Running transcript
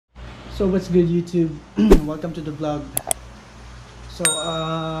So what's good YouTube? Welcome to the vlog. So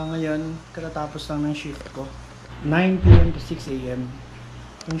ngayon katatapos lang ng shift ko. 9 PM to 6 AM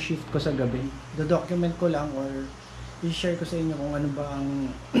yung shift ko sa gabi. Do-document ko lang or i-share ko sa inyo kung ano ba ang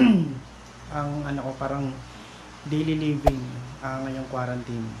ang ano ko parang daily living ngayong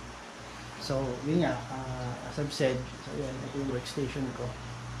quarantine. So yun nga, as I've said, so yan, ito yung workstation ko.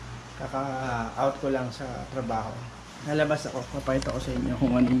 Kaka-out ko lang sa trabaho. Nalabas ako, mapakita ko sa inyo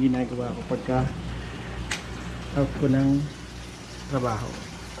kung ano yung ginagawa ko pagka out ko ng trabaho.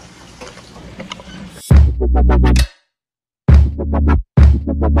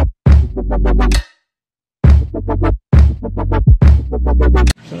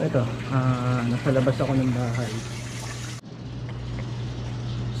 So ito, nasa labas ako ng bahay.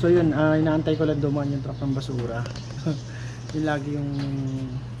 So yun, inaantay ko lang dumaan yung truck ng basura. Yun lagi yung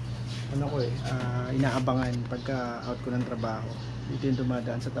ano ko inaabangan pagka out ko ng trabaho. Dito yung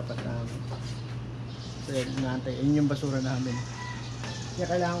dumadaan sa tapat namin. So yun, inaantay. Yun yung basura namin. Kaya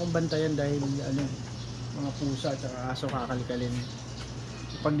kailangan kong bantayan dahil ano, mga pusa at aso kakalikalin.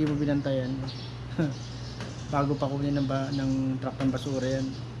 Pag di mo binantayan, bago pa kunin ng truck ng basura yan,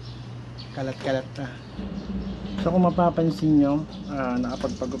 kalat-kalat na. So kung mapapansin nyo,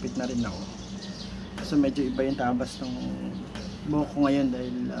 nakapagpagupit na rin ako. So medyo iba yung tabas ng buhok ko ngayon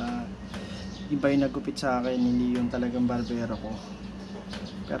dahil iba yung nagupit sa akin, hindi yung talagang barbero ko.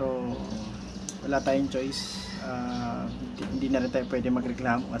 Pero wala tayong choice. Hindi na rin tayo pwede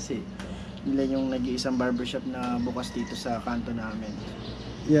magreklamo kasi nila yung nag-iisang barbershop na bukas dito sa kanto namin.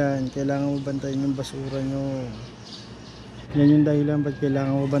 Yan, kailangan mo bantayan yung basura nyo. Yan yung dahilan ba't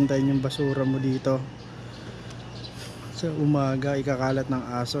kailangan mo bantayan yung basura mo dito. Sa umaga, ikakalat ng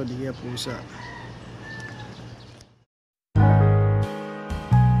aso, di kaya pusa.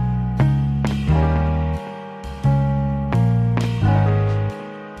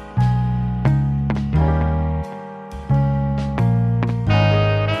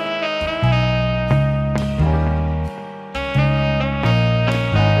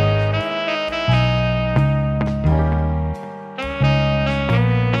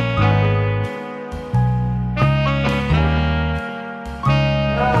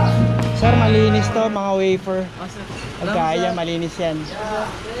 Sir, malinis to, mga wafer. Pagkaya, malinis yan.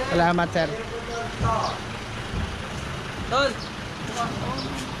 Salamat, sir.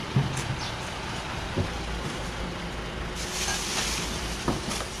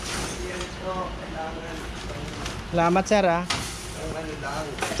 Salamat, sir, ha.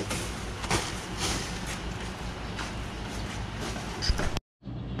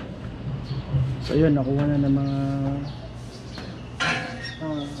 So yun, nakuha na ng mga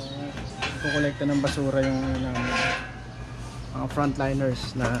kukolekta ng basura yung mga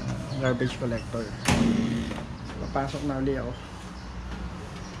frontliners na garbage collector. Papasok na ulit ako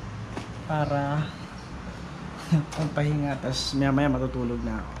para magpahinga, tapos maya maya matutulog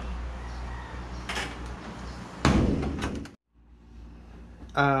na ako.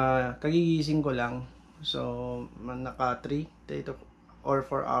 Kagigising ko lang, so naka 3 or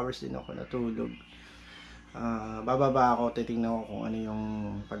 4 hours din ako natulog. Bababa ako, titingnan ko kung ano yung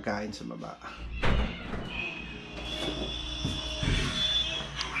pagkain sa baba.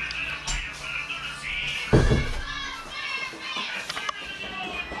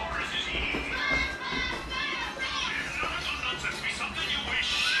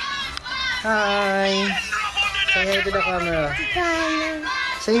 Hi! Say hi to the camera.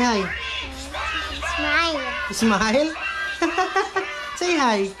 Say hi. Smile. Smile? Say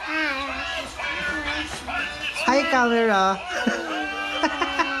hi. Hi, camera.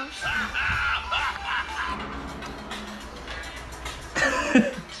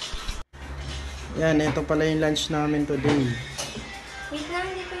 Yan, ito pala yung lunch namin today. Wait lang,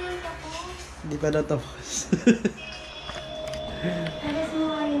 hindi pa yung tapos. Hindi pa na tapos.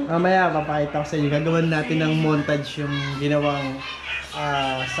 Mamaya, papakita ko sa inyo. Gagawin natin ng montage yung ginawang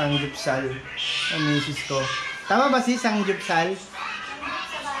sanggupsal ng misis ko. Tama ba si sanggupsal?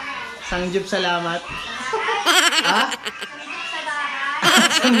 Sangjup salamat. Ha?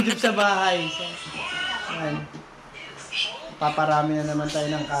 Sangjup sa bahay. So, yan. Paparami na naman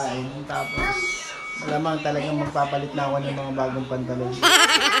tayo ng kain. Tapos, malamang talagang magpapalit na ako ng mga bagong pantalon.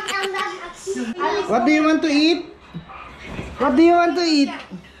 What do you want to eat? What do you want to eat?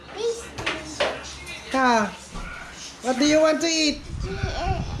 Ha? What do you want to eat?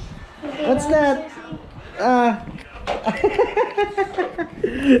 What's that?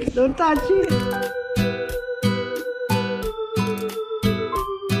 Don't touch it.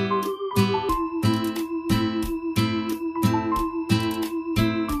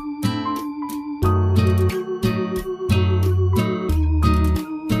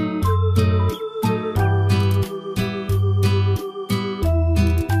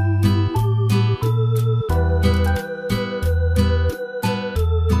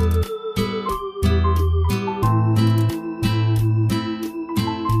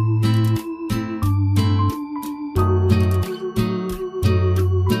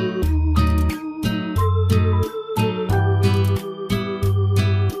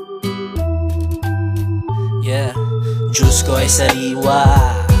 ay sariwa,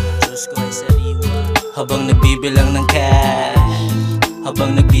 Diyos ko ay sariwa. Habang nagbibilang ng cash,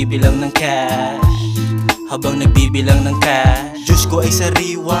 habang nagbibilang ng cash, habang nagbibilang ng cash, Diyos ko ay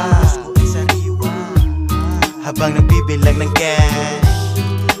sariwa, habang nagbibilang ng cash,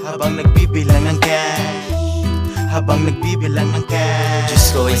 habang nagbibilang ng cash, habang nagbibilang ng cash,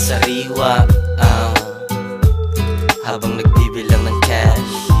 Diyos ko ay sariwa, habang nagbibilang ng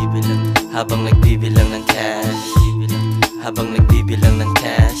cash, habang nagbibilang ng cash, habang nagbibilang ng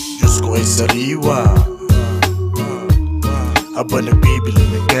cash, Diyos ko ay sariwa, habang nagbibilang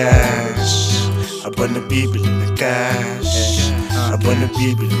ng cash, habang nagbibilang ng cash, habang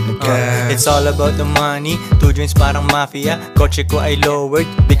nagbibilang ng cash. It's all about the money, two joints parang mafia. Kotse ko ay lowered,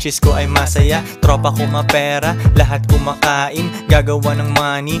 bitches ko ay masaya. Tropa ko mapera, lahat kumakain. Gagawa ng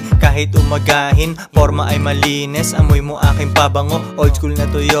money, kahit umagahin. Forma ay malinis, amoy mo aking pabango. Old school na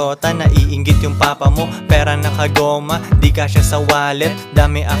Toyota, naiinggit yung papa mo. Pera nakagoma, di kasya sa wallet.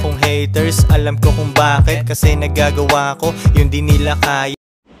 Dami akong haters, alam ko kung bakit. Kasi nagagawa ko, yung di nila kaya.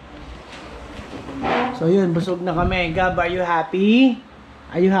 So yun, busog na kami. Gab, are you happy?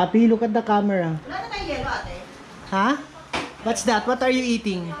 Are you happy? Look at the camera. Wala na tayong yelo, ate. Ha? What's that? What are you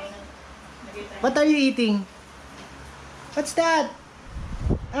eating? What are you eating? What's that?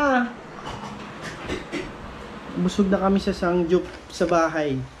 Ah. Busog na kami sa Sangjup sa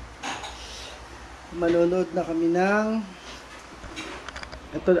bahay. Manonood na kami ng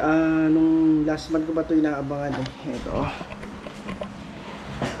ito, nung last month ko ba ito inaabangan eh. Ito.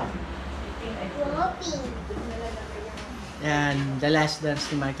 Yan, The Last Dance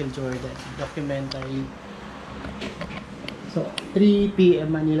ni Michael Jordan. Documentary. So, 3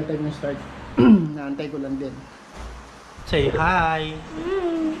 PM Manila time na start. Naantay ko lang din. Say hi!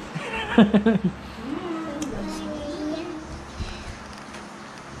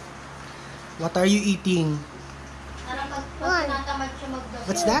 What are you eating?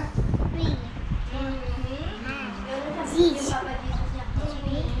 What's that? This.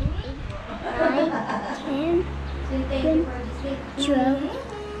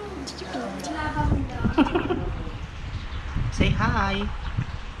 Say hi!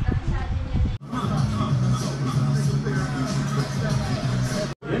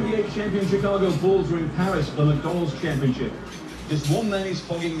 NBA champion Chicago Bulls are in Paris for the McDonald's Championship. Just one man is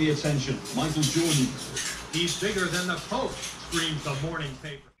fogging the attention, Michael Jordan. He's bigger than the Pope, screams the morning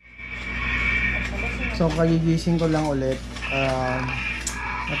paper. So, kagigising ko lang ulit.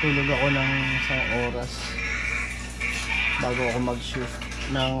 Natulog ako ng isang oras bago ako mag-shift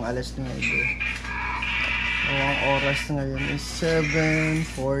ng alas 9. So, ang oras ngayon is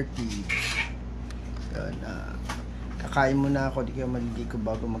 7:40. Yun, kakain muna ako, di kayo maliligo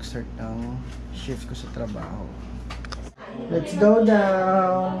bago mag-start ng shift ko sa trabaho. Let's go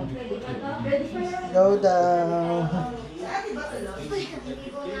down! Go down!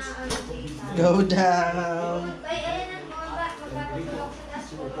 Go down!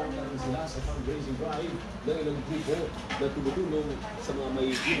 Sa fundraising drive dahil ang grupo na tumutulong sa mga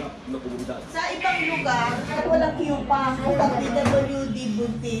may hirap na komunidad. Sa ibang lugar, walang QPA, kapag DWD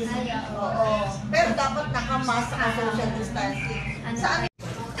buntis. Oo. Pero dapat nakamask ka social distancing. Saan?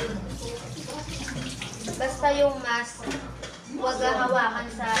 Basta yung mask, huwag hawakan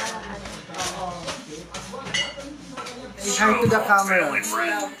sa Oo. Say hi to the camera.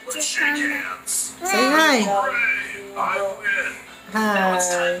 Say hi! Hi!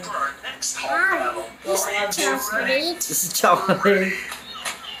 This is chocolate.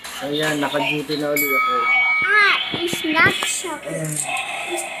 Ayan, naka-duty na ulit ako. it's not chocolate.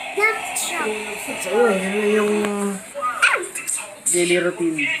 It's not chocolate. So yun yung daily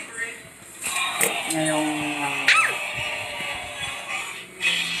routine. Ngayong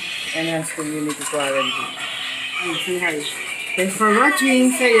enhanced community quarantine. Say hi. Thanks for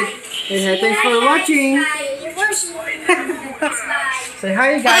watching. Say it. Say hi. Thanks for watching. Say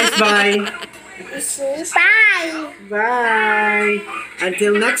hi guys. Bye. Bye. Bye.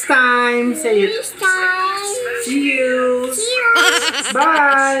 Until next time. Say it. Next time. See you. See you.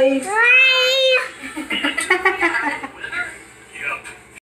 Bye. Bye.